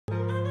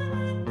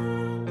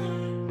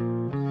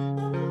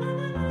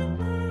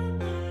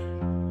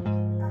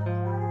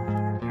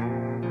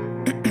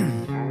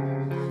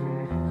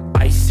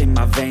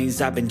my veins,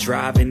 I've been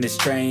driving this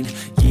train.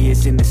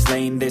 Years in this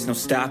lane, there's no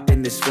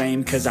stopping this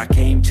flame. Cause I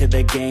came to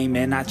the game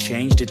and I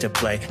changed it to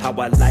play how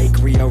I like,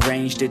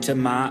 rearranged it to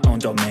my own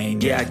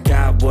domain. Yeah, I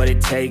got what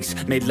it takes,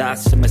 made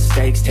lots of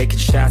mistakes, taking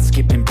shots,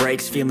 skipping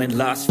breaks, feeling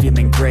lost,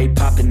 feeling great,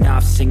 popping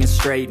off, singing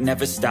straight,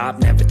 never stopped,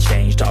 never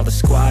changed. All the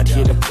squad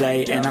here to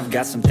play, and I've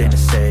got something to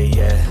say,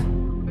 yeah.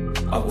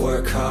 I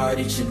work hard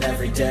each and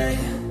every day,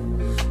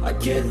 I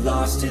get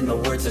lost in the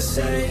words I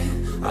say.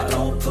 I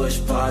don't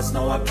push pause,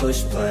 no I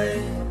push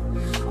play.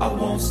 I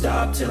won't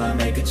stop till I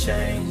make a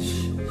change.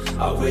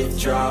 I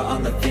withdraw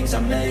on the things I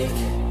make.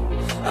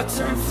 I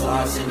turn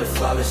flaws into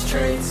flawless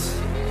traits.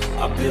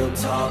 I build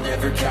tall,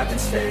 never capped in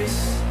space.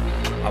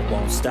 I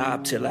won't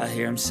stop till I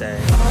hear 'em say,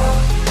 oh,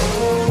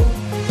 oh,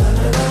 la,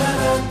 la, la,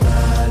 la,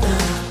 la, la.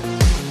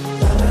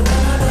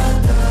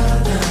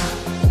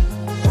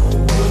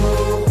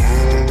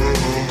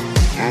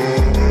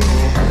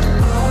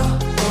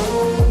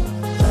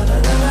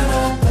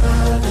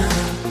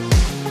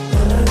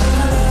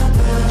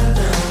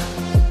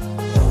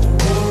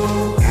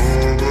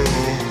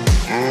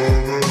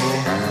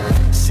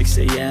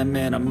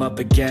 And I'm up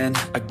again.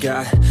 I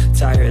got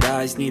tired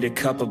eyes, need a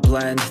cup of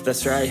blend.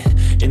 That's right,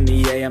 in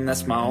the AM,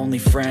 that's my only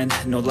friend.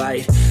 No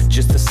light,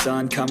 just the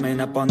sun coming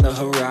up on the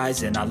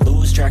horizon. I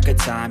lose track of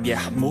time,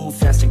 yeah, I move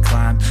fast and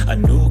climb a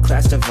new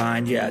class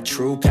divine, yeah,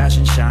 true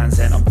passion shines.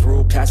 And I'm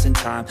through passing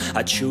time,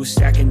 I choose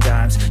stacking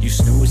dimes. You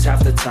snooze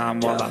half the time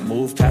while I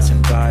move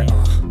passing by.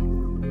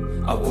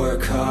 I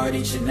work hard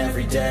each and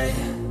every day,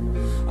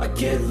 I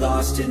get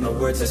lost in the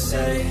words I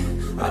say.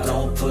 I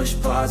don't push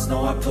pause,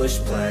 no I push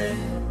play.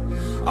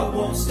 I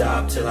won't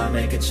stop till I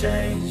make a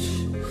change.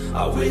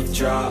 I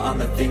withdraw on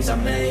the things I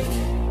make.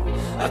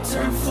 I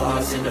turn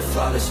flaws into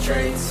flawless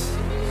traits.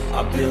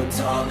 I build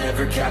tall,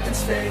 never capped in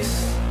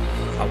space.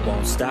 I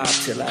won't stop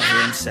till I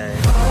hear 'em say,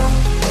 oh,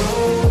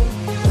 oh.